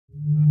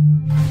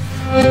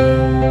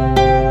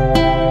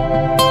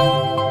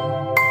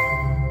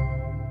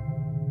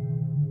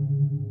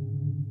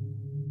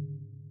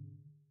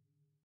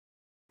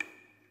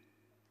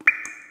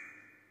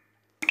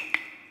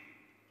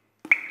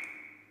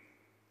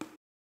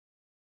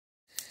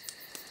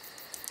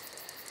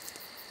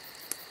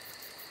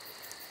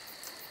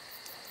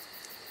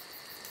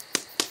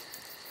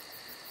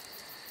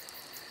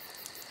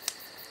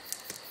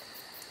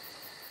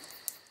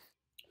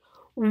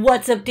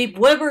What's up, Deep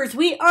Webbers?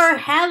 We are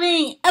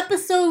having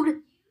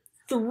episode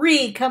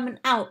 3 coming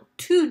out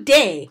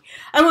today.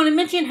 I want to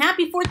mention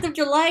happy 4th of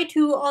July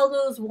to all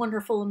those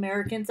wonderful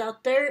Americans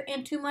out there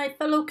and to my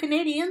fellow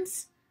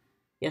Canadians.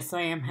 Yes, I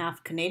am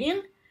half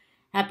Canadian.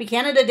 Happy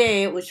Canada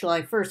Day. It was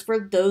July 1st for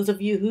those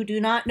of you who do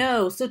not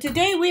know. So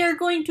today we are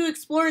going to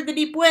explore the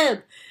Deep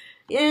Web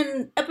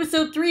in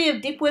episode 3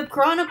 of Deep Web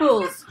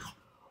Chronicles.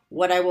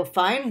 What I will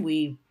find,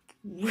 we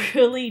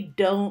really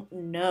don't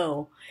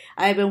know.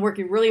 I've been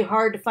working really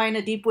hard to find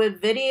a deep web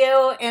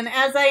video, and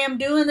as I am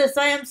doing this,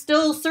 I am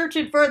still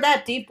searching for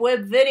that deep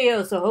web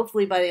video, so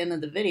hopefully by the end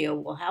of the video,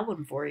 we'll have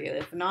one for you.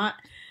 If not,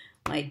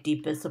 my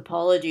deepest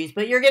apologies,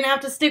 but you're gonna have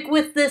to stick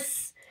with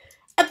this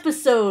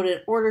episode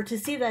in order to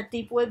see that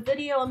deep web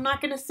video. I'm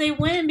not gonna say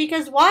when,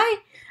 because why?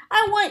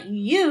 I want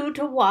you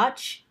to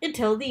watch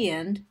until the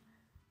end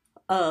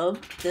of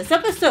this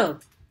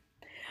episode.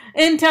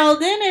 Until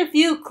then, if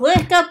you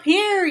click up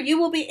here, you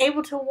will be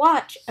able to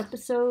watch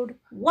episode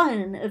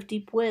 1 of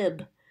Deep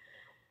Web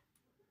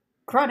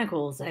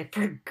Chronicles. I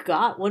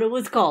forgot what it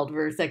was called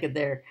for a second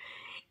there.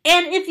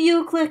 And if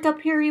you click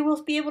up here, you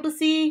will be able to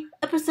see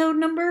episode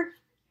number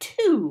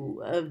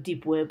 2 of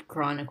Deep Web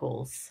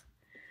Chronicles.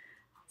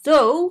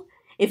 So,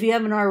 if you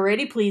haven't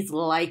already, please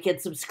like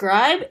and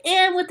subscribe.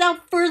 And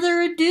without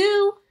further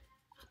ado,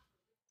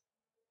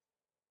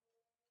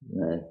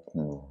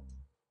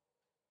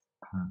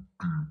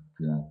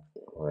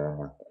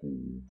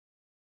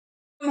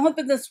 I'm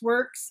hoping this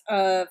works.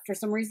 For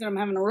some reason, I'm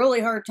having a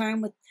really hard time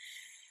with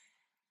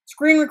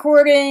screen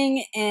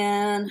recording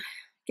and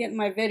getting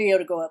my video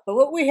to go up. But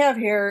what we have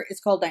here is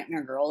called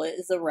Nightmare Girl. It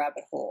is a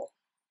rabbit hole.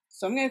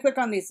 So I'm going to click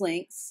on these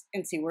links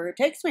and see where it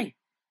takes me.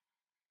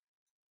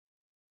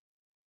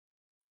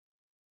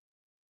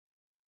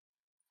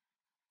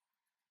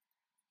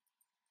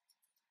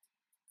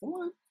 Come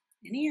on,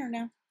 in here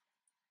now.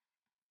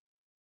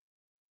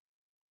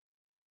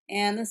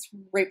 And this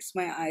rapes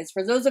my eyes.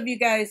 For those of you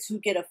guys who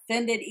get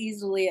offended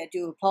easily, I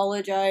do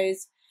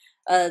apologize.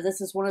 This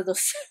is one of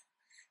those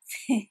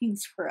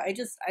things where I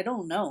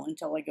don't know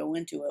until I go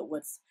into it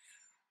what's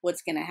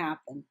going to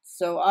happen.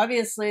 So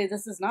obviously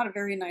this is not a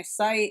very nice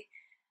site.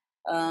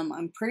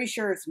 I'm pretty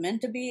sure it's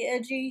meant to be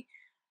edgy.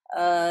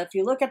 If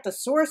you look at the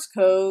source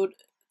code,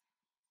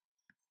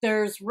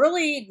 there's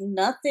really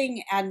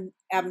nothing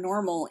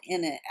abnormal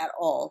in it at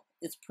all.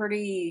 It's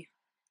pretty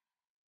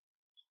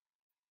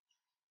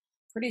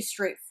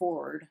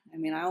straightforward. I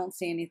mean, I don't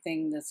see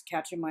anything that's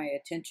catching my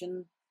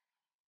attention.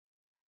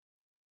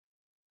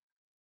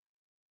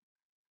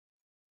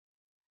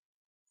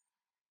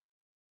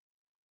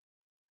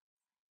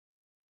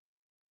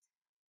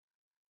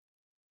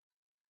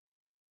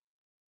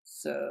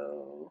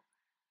 So,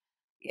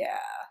 yeah.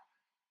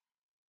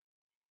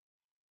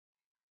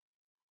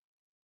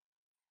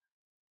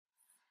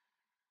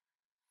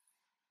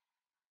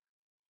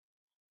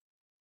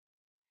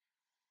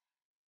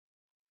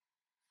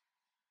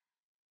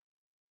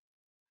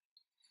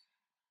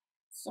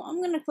 So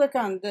I'm going to click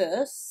on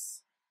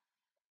this.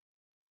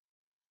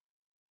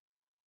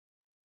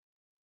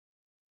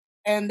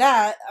 And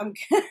that,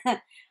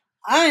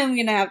 I am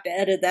going to have to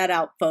edit that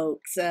out,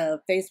 folks.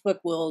 Facebook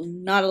will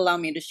not allow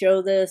me to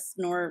show this,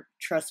 nor,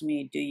 trust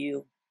me, do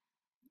you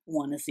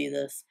want to see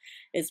this.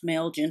 It's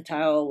male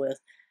genital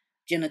with,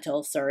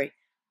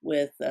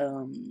 with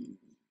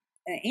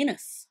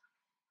anus.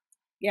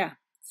 Yeah,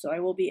 so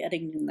I will be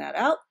editing that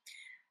out.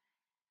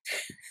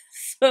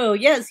 So,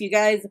 yes, you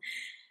guys,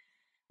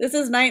 this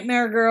is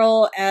Nightmare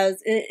Girl,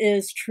 as it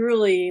is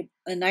truly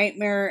a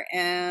nightmare,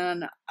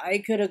 and I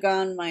could have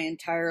gone my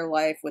entire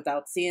life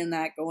without seeing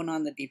that going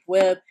on the deep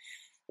web.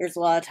 There's a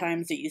lot of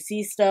times that you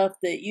see stuff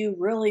that you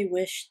really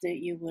wish that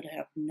you would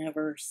have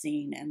never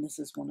seen, and this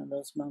is one of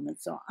those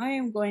moments. So I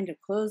am going to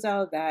close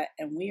out of that,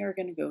 and we are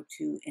going to go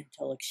to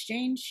Intel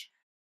Exchange.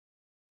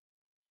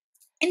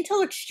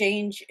 Intel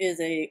Exchange is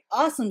an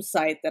awesome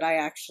site that I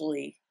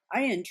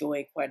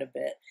enjoy quite a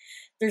bit.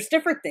 There's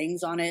different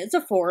things on it. It's a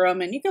forum,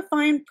 and you can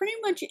find pretty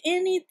much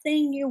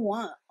anything you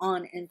want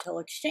on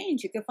Intel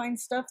Exchange. You can find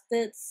stuff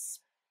that's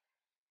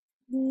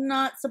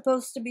not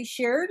supposed to be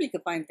shared. You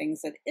can find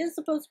things that is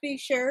supposed to be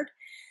shared.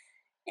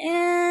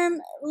 And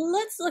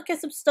let's look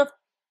at some stuff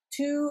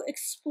to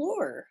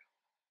explore.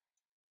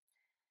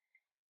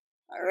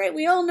 All right,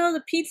 we all know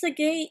the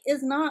Pizzagate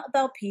is not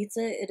about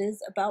pizza. It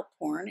is about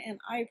porn, and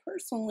I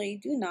personally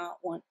do not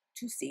want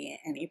to see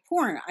any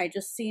porn. I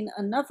just seen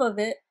enough of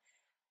it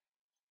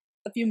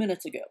a few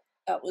minutes ago.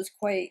 That was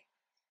quite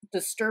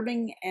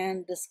disturbing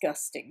and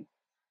disgusting.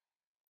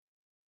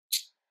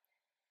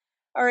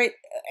 All right,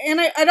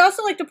 and I'd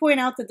also like to point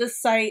out that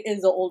this site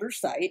is an older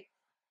site.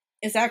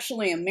 It's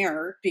actually a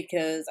mirror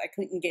because I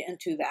couldn't get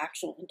into the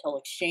actual Intel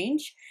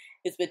Exchange.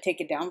 It's been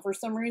taken down for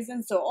some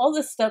reason. So all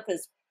this stuff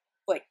is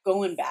like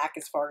going back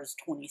as far as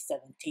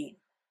 2017.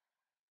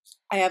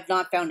 I have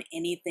not found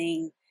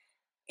anything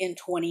in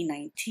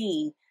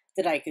 2019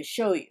 that I could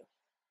show you.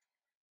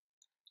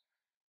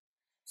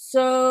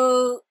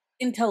 So,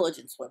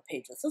 intelligence web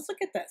pages. Let's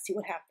look at that, see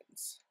what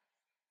happens.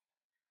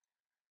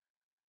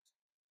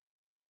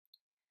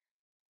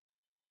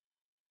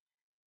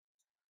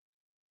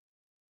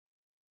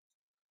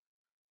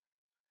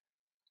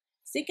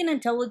 Seeking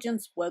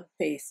intelligence web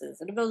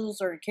pages.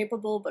 Individuals are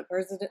incapable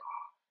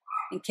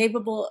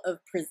of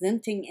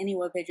presenting any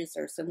web pages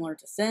that are similar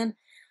to sin.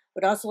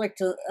 Would also like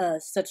to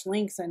such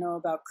links. I know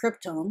about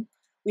Kryptone.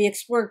 We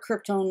explored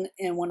Kryptone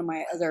in one of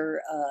my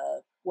other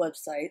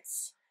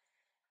websites.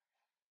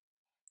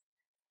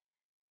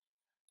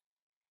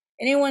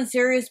 Anyone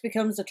serious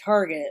becomes a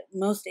target.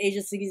 Most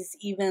agencies,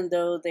 even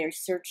though they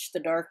search the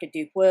dark and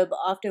deep web,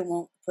 often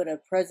won't put a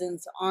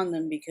presence on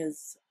them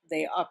because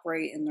they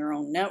operate in their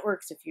own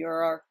networks. If you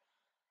are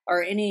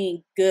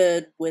any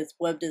good with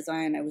web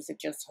design, I would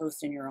suggest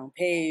hosting your own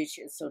page.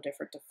 It's so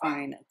different to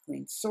find a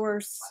clean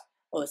source.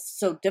 Oh, it's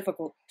so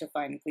difficult to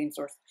find a clean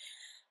source.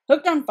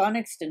 Hooked on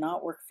Phonics did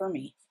not work for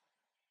me.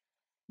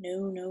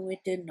 No, it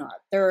did not.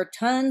 There are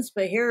tons,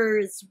 but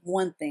here's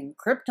one thing.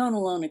 Kryptone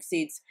alone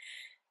exceeds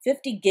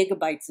 50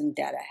 gigabytes in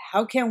data.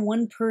 How can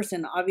one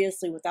person,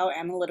 obviously without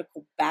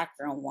analytical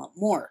background, want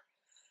more?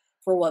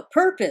 For what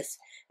purpose?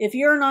 If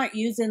you're not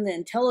using the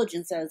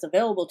intelligence that is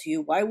available to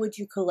you, why would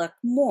you collect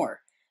more?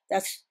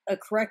 That's a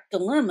correct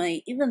dilemma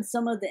even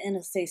some of the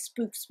NSA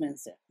spooks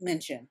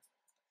mention.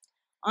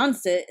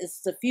 Onset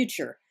is the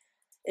future.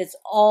 It's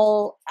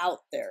all out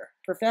there.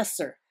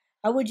 Professor,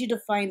 how would you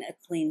define a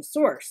clean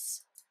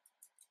source?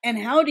 And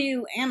how do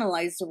you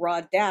analyze the raw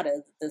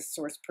data that this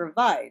source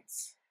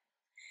provides?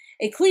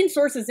 A clean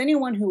source is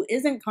anyone who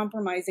isn't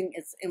compromising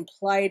its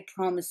implied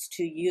promise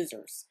to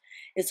users.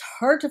 It's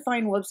hard to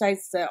find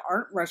websites that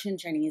aren't Russian,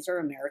 Chinese, or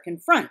American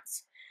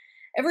fronts.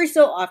 Every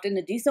so often,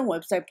 a decent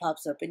website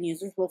pops up and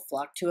users will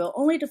flock to it,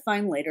 only to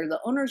find later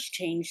the owners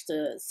change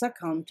to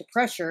succumb to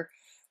pressure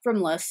from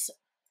less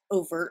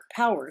overt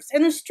powers.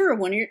 And it's true,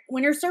 when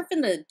you're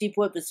surfing the deep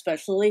web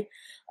especially,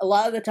 a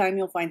lot of the time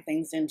you'll find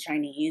things in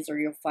Chinese, or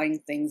you'll find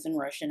things in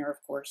Russian, or of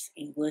course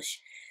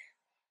English.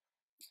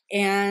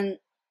 And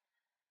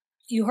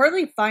you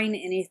hardly find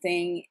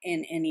anything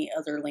in any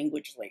other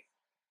language like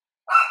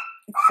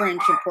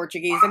French and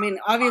Portuguese. I mean,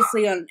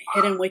 obviously on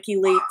Hidden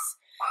WikiLeaks,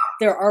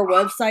 there are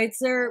websites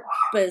there,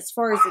 but as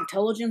far as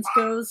intelligence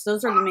goes,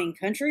 those are the main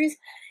countries.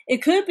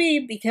 It could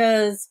be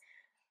because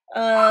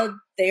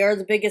they are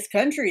the biggest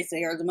countries.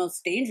 They are the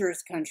most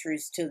dangerous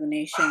countries to the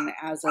nation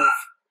as of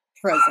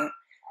present.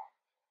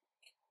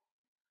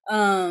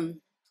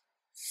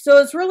 So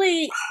it's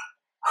really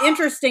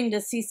interesting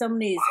to see some of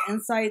these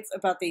insights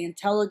about the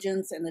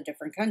intelligence in the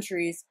different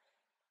countries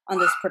on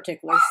this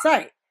particular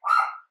site.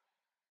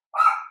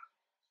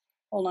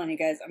 Hold on, you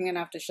guys. I'm going to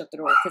have to shut the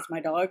door because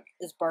my dog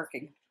is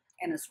barking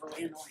and it's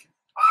really annoying.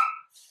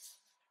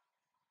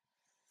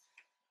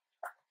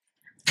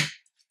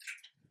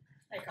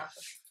 I got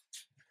this.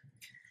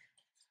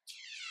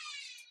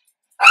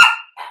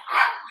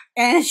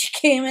 And she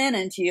came in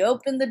and she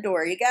opened the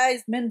door. You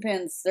guys, min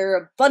pins, they're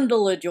a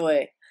bundle of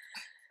joy.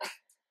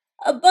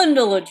 A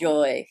bundle of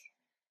joy.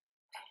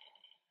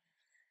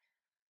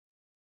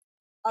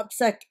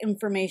 OPSEC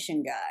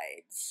information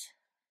guides.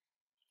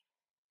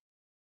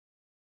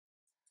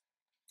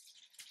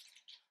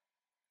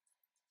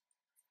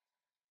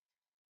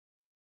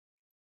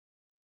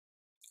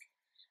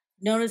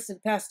 Notice in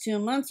the past 2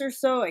 months or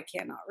so, I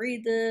cannot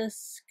read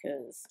this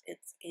because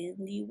it's in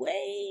the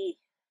way.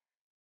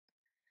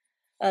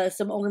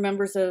 Some older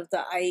members of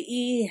the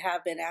IE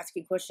have been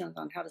asking questions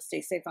on how to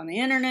stay safe on the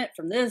internet.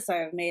 From this, I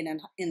have made an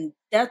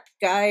in-depth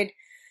guide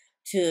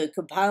to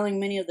compiling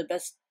many of the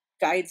best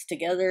guides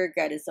together.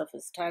 Guide itself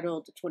is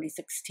titled the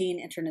 2016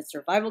 Internet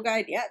Survival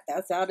Guide. Yeah,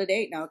 that's out of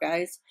date now,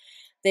 guys.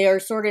 They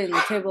are sorted in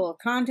the table of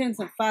contents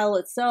and file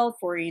itself,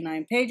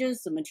 49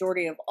 pages. The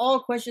majority of all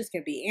questions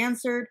can be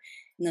answered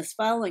in this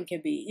file and can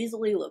be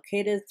easily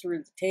located through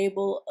the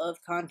table of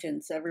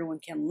contents. Everyone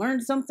can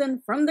learn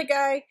something from the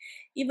guide,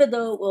 even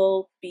though it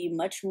will be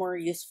much more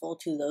useful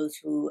to those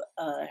who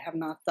have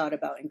not thought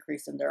about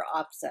increasing their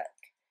OPSEC.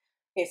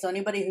 Okay, so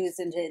anybody who's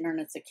into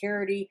internet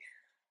security,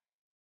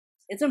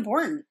 it's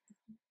important.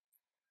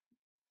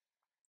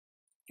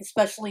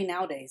 Especially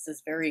nowadays,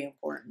 it's very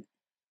important.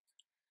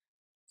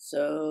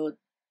 So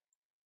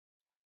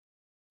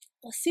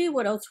let's see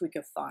what else we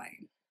could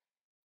find.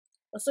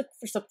 Let's look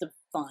for something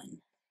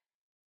fun.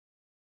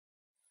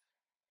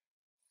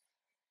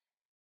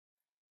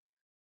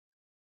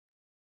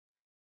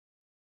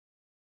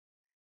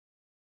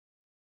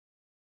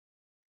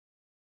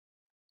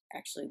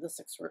 Actually, this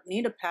looks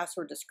need a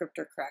password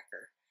descriptor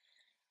cracker.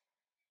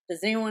 Does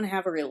anyone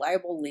have a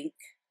reliable link?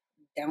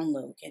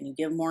 Download. Can you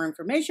give more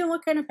information?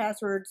 What kind of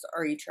passwords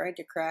are you trying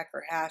to crack,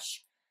 or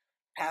hash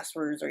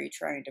passwords are you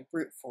trying to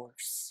brute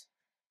force?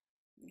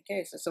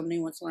 Okay, so somebody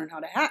wants to learn how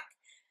to hack.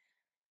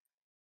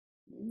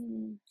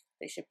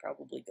 They should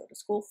probably go to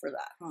school for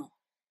that, huh?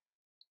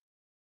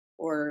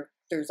 Or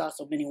there's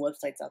also many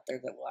websites out there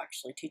that will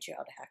actually teach you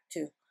how to hack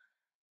too.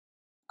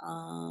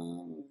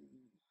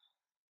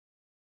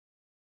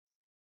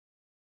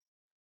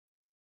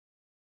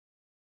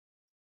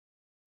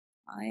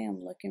 I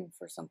am looking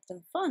for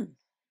something fun.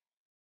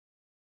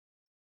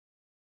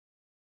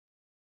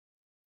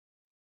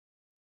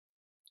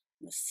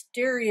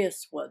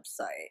 Mysterious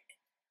website.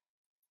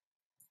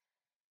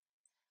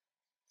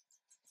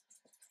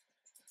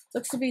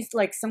 Looks to be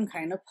like some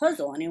kind of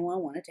puzzle.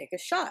 Anyone want to take a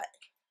shot?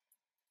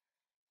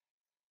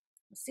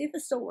 Let's see if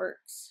it still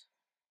works.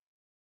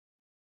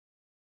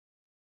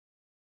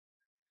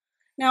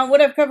 Now,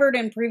 what I've covered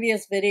in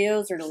previous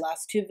videos, or the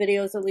last 2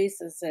 videos at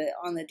least, is that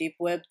on the deep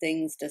web,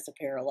 things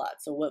disappear a lot.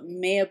 So what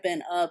may have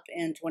been up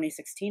in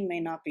 2016 may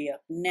not be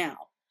up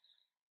now.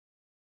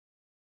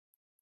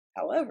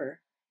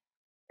 However,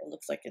 it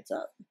looks like it's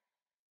up.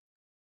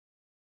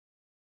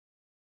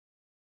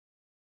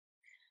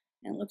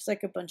 And it looks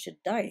like a bunch of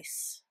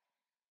dice.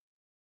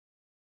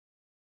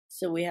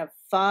 So we have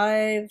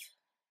 5,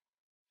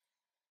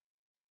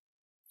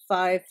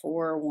 5,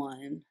 4,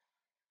 1,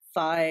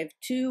 5,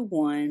 2,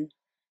 1,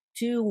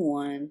 2,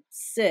 1,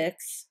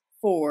 6,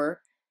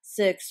 4,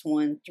 6,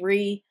 1,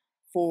 3,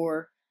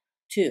 4,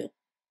 2.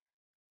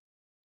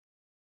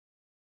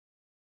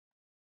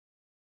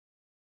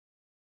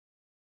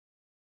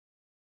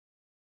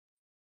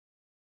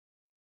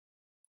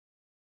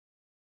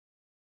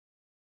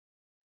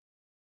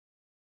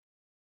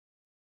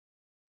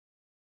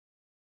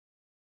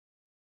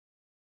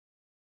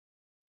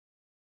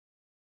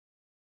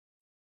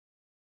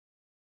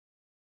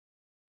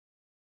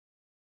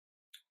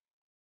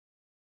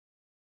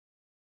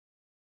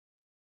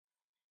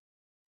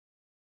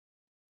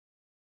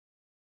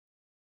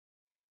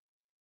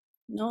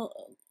 No,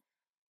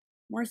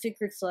 more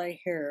secrets lie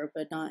here,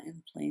 but not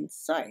in plain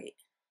sight.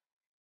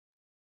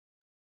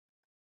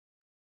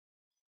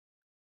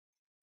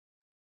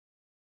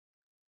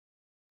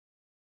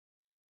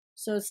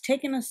 So it's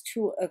taken us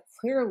to a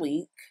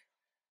ClearLink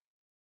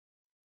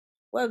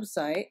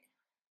website.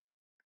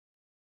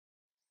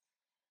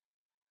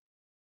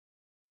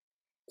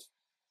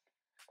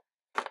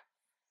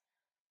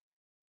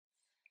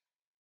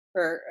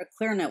 Or a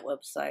ClearNet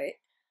website.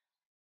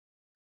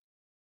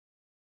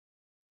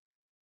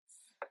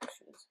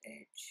 Which is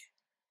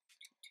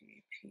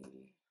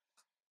HTTP.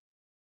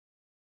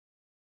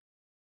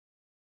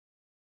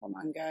 Hold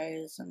on,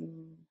 guys.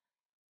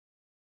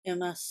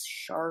 MS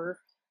Shar.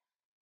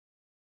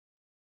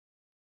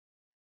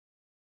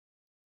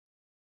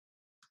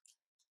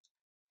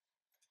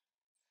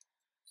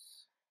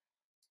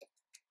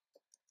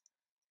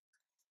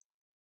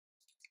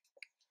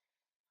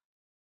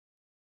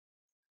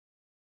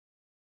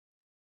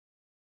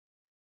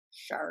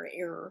 Shar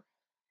error.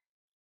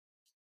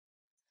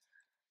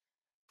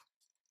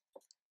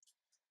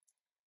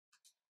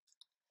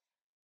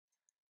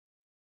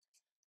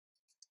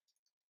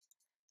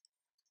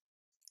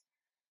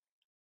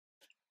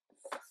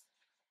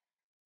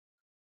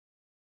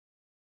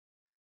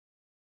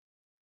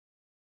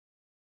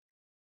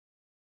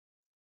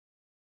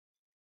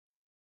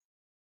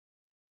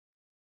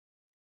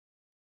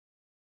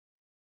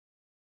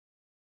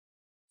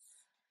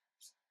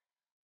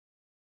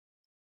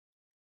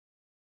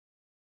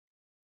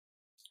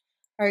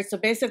 All right, so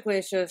basically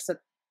it's just a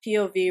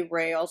POV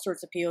Ray, all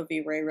sorts of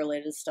POV Ray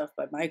related stuff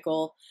by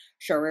Michael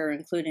Sharer,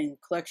 including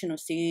collection of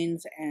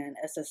scenes and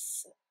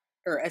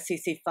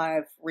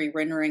SCC5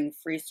 re-rendering.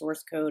 Free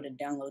source code and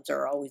downloads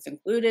are always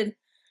included.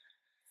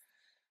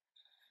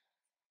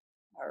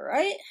 All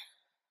right.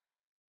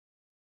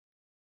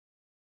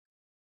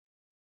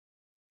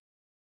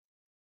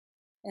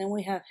 And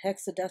we have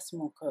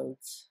hexadecimal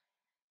codes.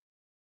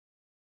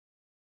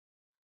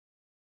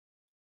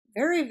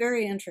 Very,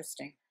 very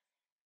interesting.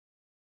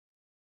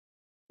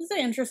 This is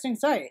an interesting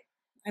site.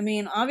 I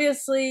mean,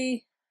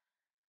 obviously,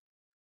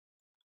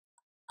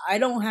 I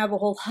don't have a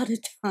whole lot of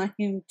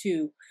time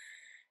to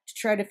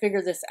try to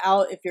figure this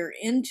out. If you're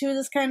into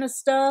this kind of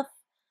stuff,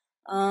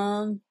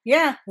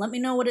 yeah, let me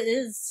know what it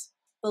is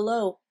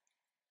below,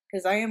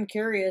 because I am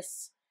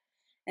curious.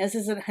 This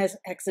isn't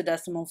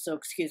hexadecimal, so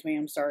excuse me,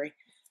 I'm sorry.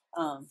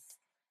 At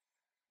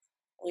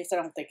least I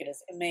don't think it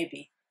is. It may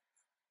be.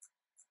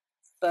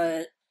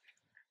 But,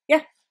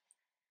 yeah.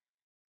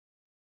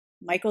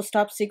 Michael's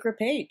top secret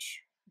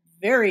page.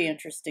 Very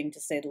interesting, to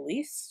say the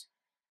least.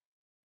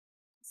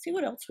 Let's see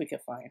what else we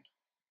could find.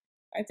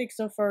 I think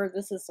so far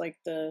this is like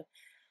the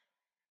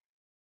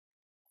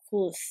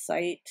coolest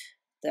site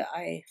that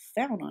I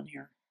found on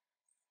here.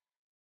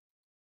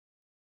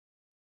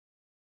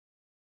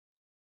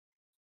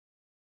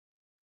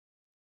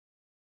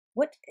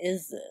 What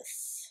is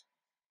this?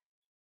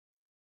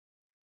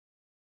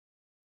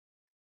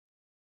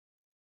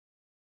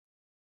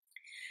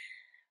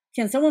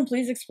 Can someone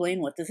please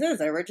explain what this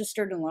is? I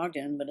registered and logged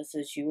in, but it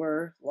says you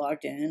are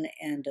logged in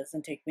and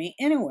doesn't take me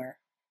anywhere.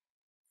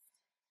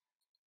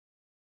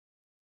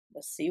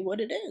 Let's see what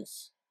it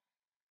is.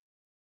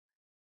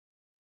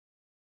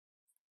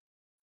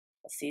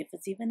 Let's see if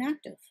it's even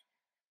active.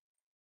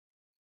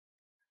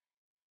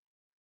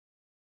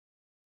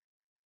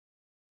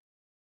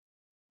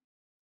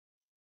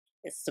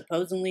 It's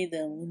supposedly the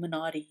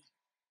Illuminati.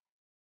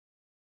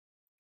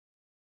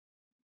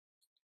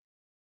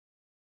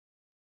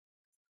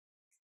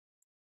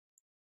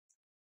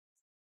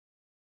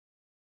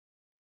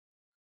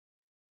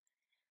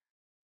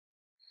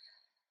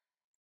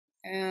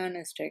 And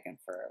it's taken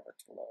forever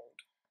to load.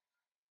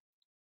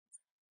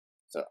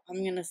 So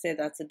I'm going to say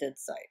that's a dead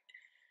site.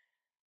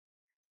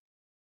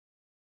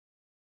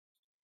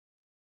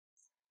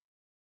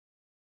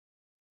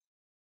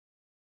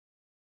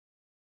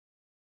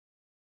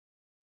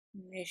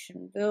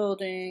 Nation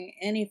building,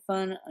 any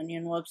fun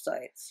onion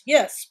websites.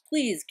 Yes,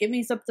 please give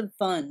me something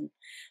fun.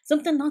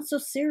 Something not so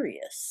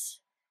serious.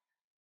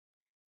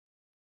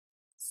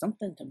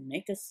 Something to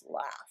make us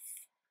laugh.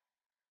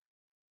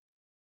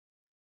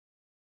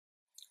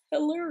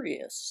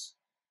 Hilarious.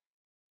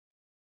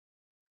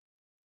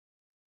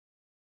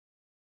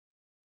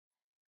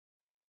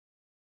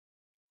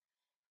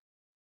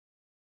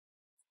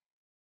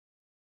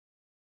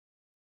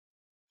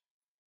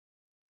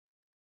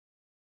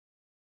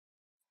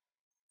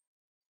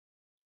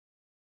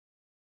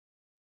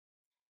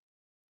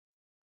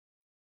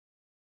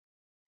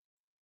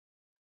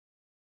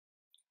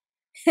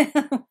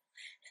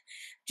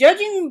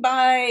 Judging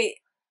by,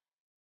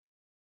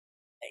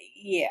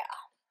 yeah.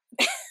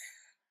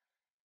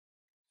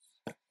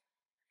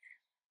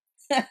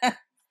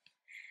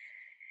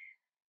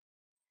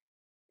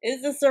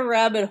 Is this a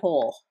rabbit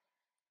hole?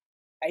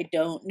 I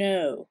don't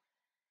know.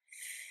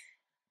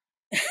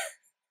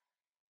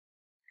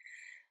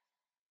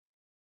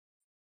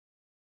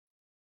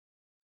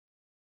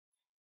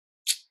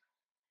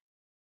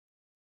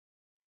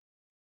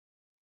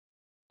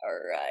 All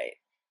right.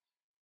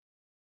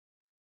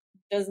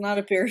 Does not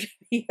appear to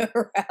be a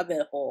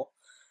rabbit hole.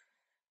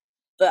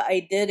 But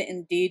I did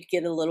indeed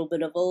get a little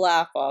bit of a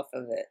laugh off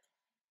of it.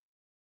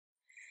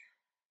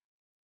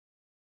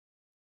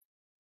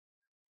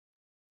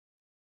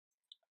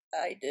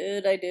 I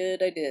did.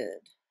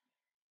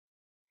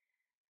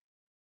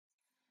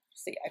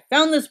 See, I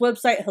found this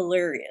website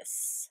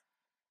hilarious.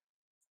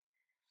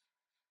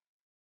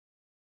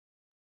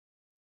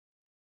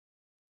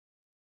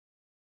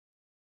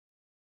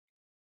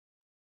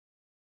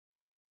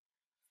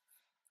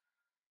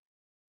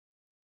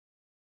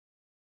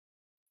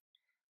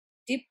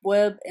 Deep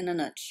web in a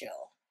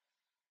nutshell.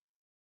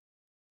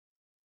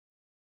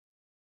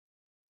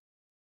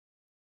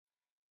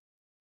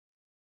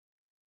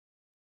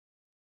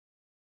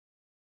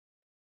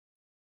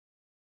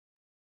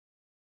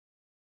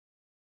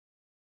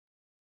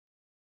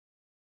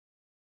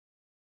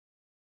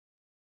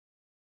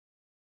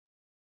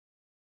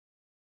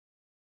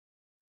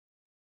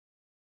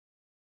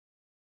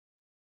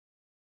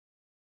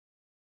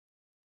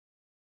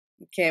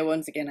 Okay,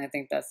 once again, I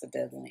think that's a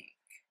dead link.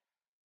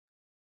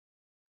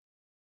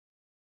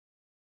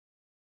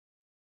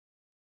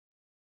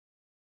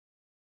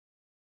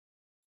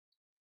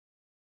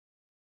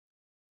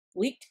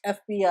 Leaked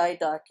FBI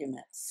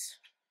documents.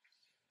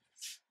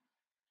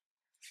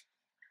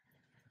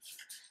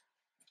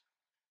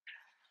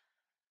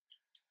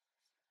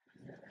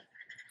 I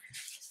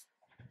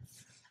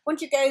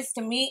want you guys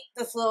to meet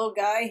this little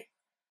guy.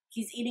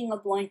 He's eating a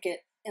blanket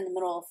in the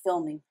middle of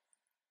filming.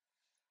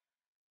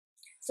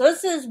 So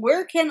this is,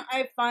 where can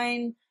I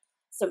find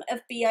some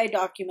FBI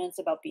documents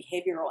about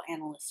behavioral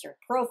analysts or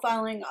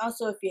profiling?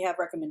 Also, if you have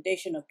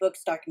recommendation of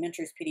books,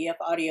 documentaries, PDF,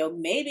 audio,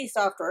 maybe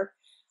software,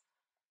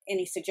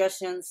 any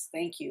suggestions,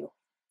 thank you.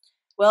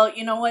 Well,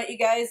 you know what, you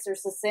guys,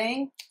 there's a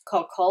saying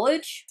called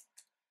college.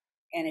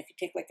 And if you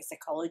take like a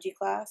psychology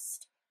class,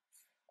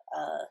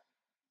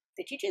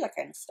 they teach you that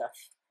kind of stuff.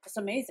 It's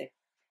amazing.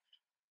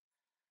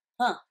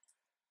 Huh.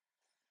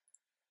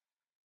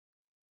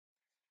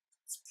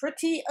 It's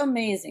pretty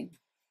amazing.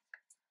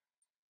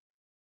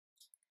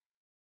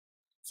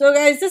 So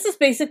guys, this is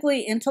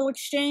basically Intel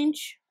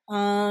Exchange.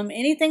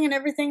 Anything and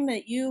everything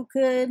that you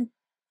could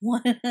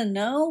want to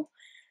know.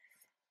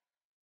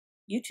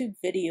 YouTube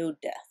video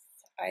death.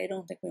 I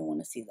don't think we want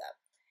to see that.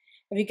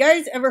 Have you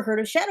guys ever heard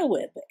of Shadow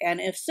Web? And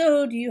if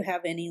so, do you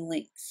have any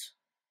links?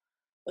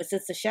 What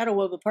sets the Shadow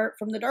Web apart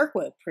from the Dark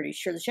Web? Pretty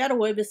sure the Shadow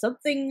Web is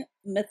something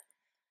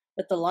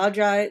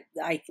mythologized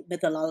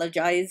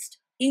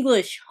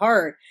English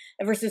hard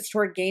ever since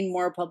Tor gained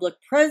more public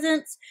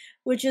presence,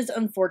 which is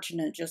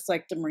unfortunate, just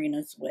like the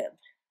Marina's Web.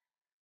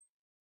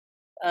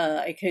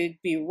 I could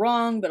be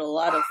wrong, but a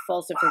lot of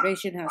false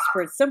information has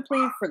spread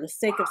simply for the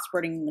sake of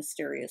spreading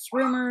mysterious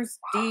rumors.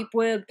 Deep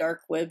web,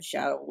 dark web,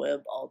 shadow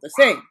web, all the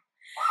same.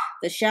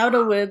 The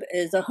shadow web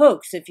is a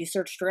hoax. If you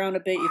searched around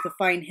a bit, you could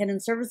find hidden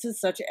services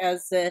such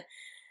as the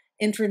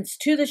entrance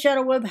to the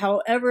shadow web.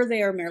 However,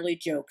 they are merely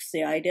jokes.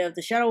 The idea of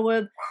the shadow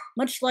web,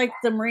 much like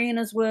the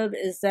Marina's web,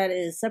 is that it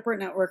is a separate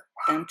network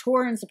than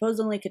Tor and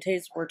supposedly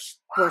contains worse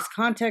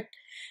content.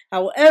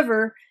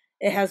 However,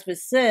 it has been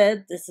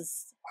said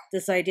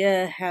this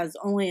idea has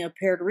only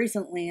appeared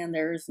recently and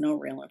there is no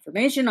real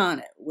information on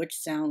it, which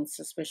sounds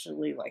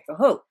suspiciously like a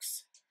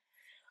hoax.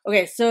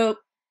 Okay, so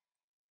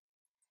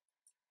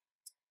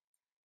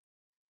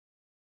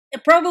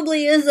it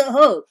probably is a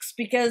hoax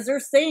because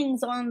there's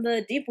things on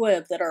the deep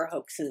web that are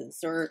hoaxes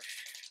or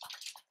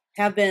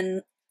have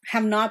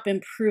not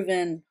been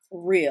proven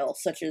real,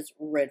 such as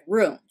red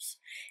rooms.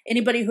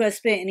 Anybody who has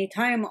spent any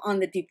time on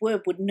the deep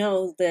web would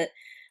know that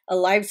a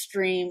live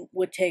stream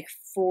would take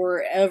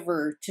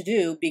forever to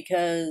do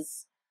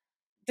because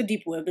the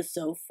deep web is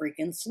so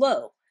freaking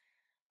slow.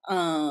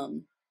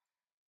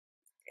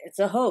 It's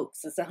a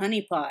hoax. It's a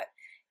honeypot.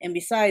 And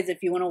besides, if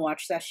you want to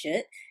watch that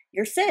shit,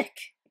 you're sick.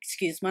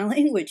 Excuse my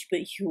language,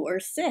 but you are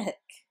sick.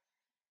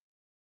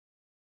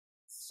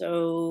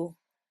 So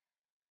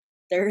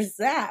there's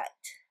that.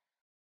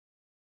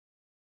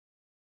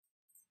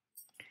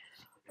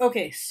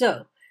 Okay,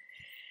 so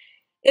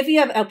if you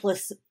have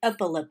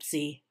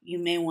epilepsy, you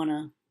may want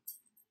to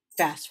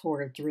fast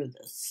forward through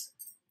this.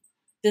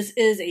 This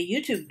is a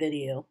YouTube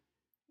video,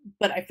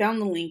 but I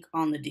found the link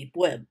on the deep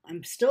web.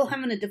 I'm still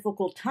having a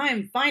difficult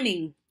time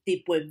finding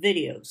deep web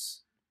videos.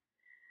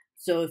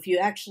 So if you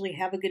actually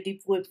have a good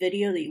deep web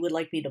video that you would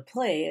like me to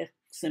play,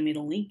 send me the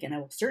link and I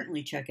will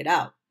certainly check it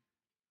out.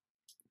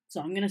 So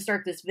I'm going to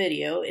start this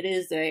video. It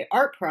is a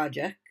art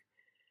project,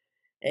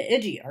 an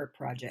edgy art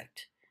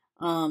project.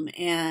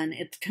 And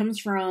it comes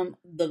from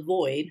The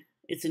Void.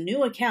 It's a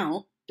new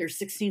account. There's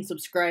 16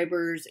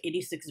 subscribers,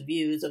 86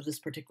 views of this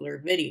particular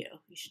video.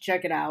 You should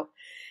check it out.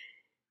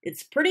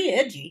 It's pretty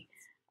edgy.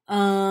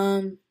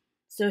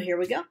 So here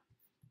we go.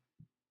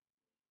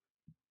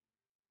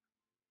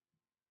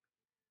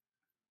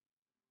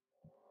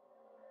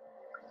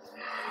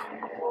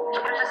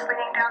 We're just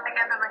laying down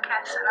together like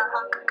cats in a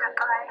hug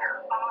goodbye.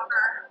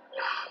 However,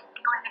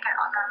 I'm going to get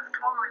on a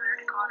four-wheeler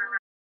to go on a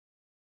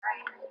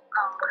ride,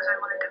 because I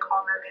wanted to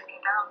calm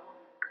everything down.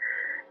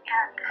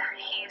 And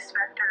he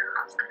smacked her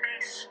across the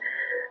face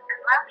and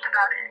laughed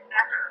about it.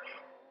 Yeah.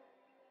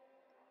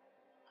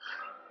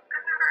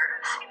 I've never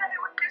seen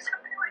anyone do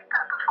something like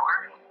that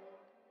before.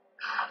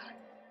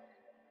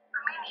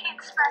 I mean,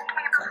 he'd smacked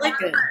me before. Like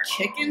a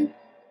chicken?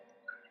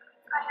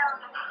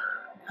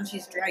 Now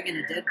she's dragging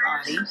a dead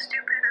body. So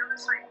stupid. I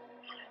was like,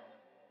 anyway.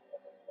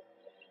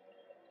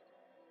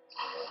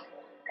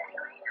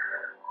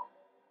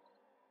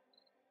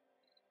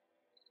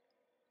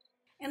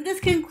 And this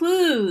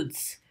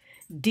concludes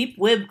Deep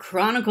Web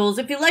Chronicles.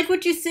 If you like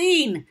what you've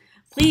seen,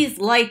 please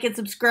like and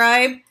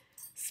subscribe.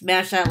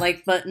 Smash that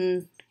like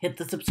button. Hit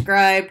the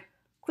subscribe.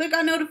 Click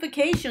on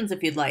notifications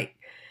if you'd like.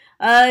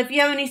 If you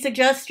have any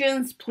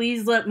suggestions,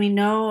 please let me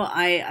know.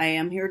 I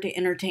am here to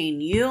entertain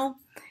you.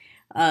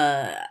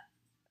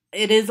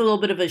 It is a little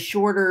bit of a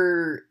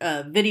shorter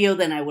video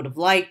than I would have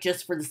liked,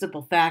 just for the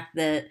simple fact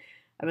that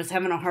I was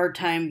having a hard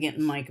time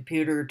getting my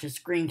computer to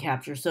screen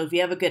capture. So if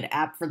you have a good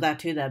app for that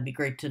too, that'd be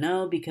great to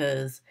know,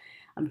 because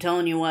I'm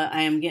telling you what,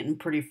 I am getting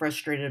pretty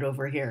frustrated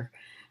over here.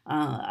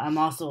 I'm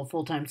also a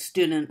full-time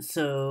student,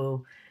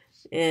 so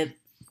it's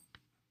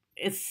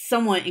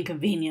somewhat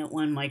inconvenient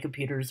when my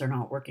computers are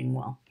not working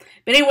well.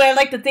 But anyway, I'd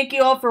like to thank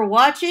you all for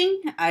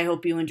watching. I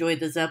hope you enjoyed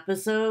this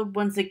episode.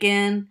 Once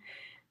again,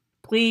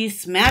 please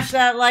smash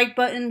that like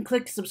button,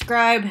 click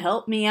subscribe,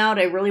 help me out.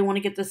 I really want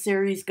to get this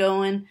series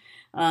going.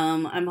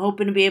 I'm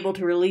hoping to be able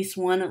to release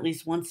one at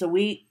least once a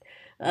week,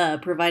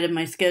 provided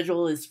my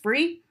schedule is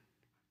free.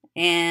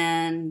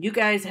 And you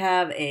guys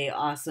have an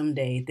awesome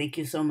day. Thank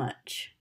you so much.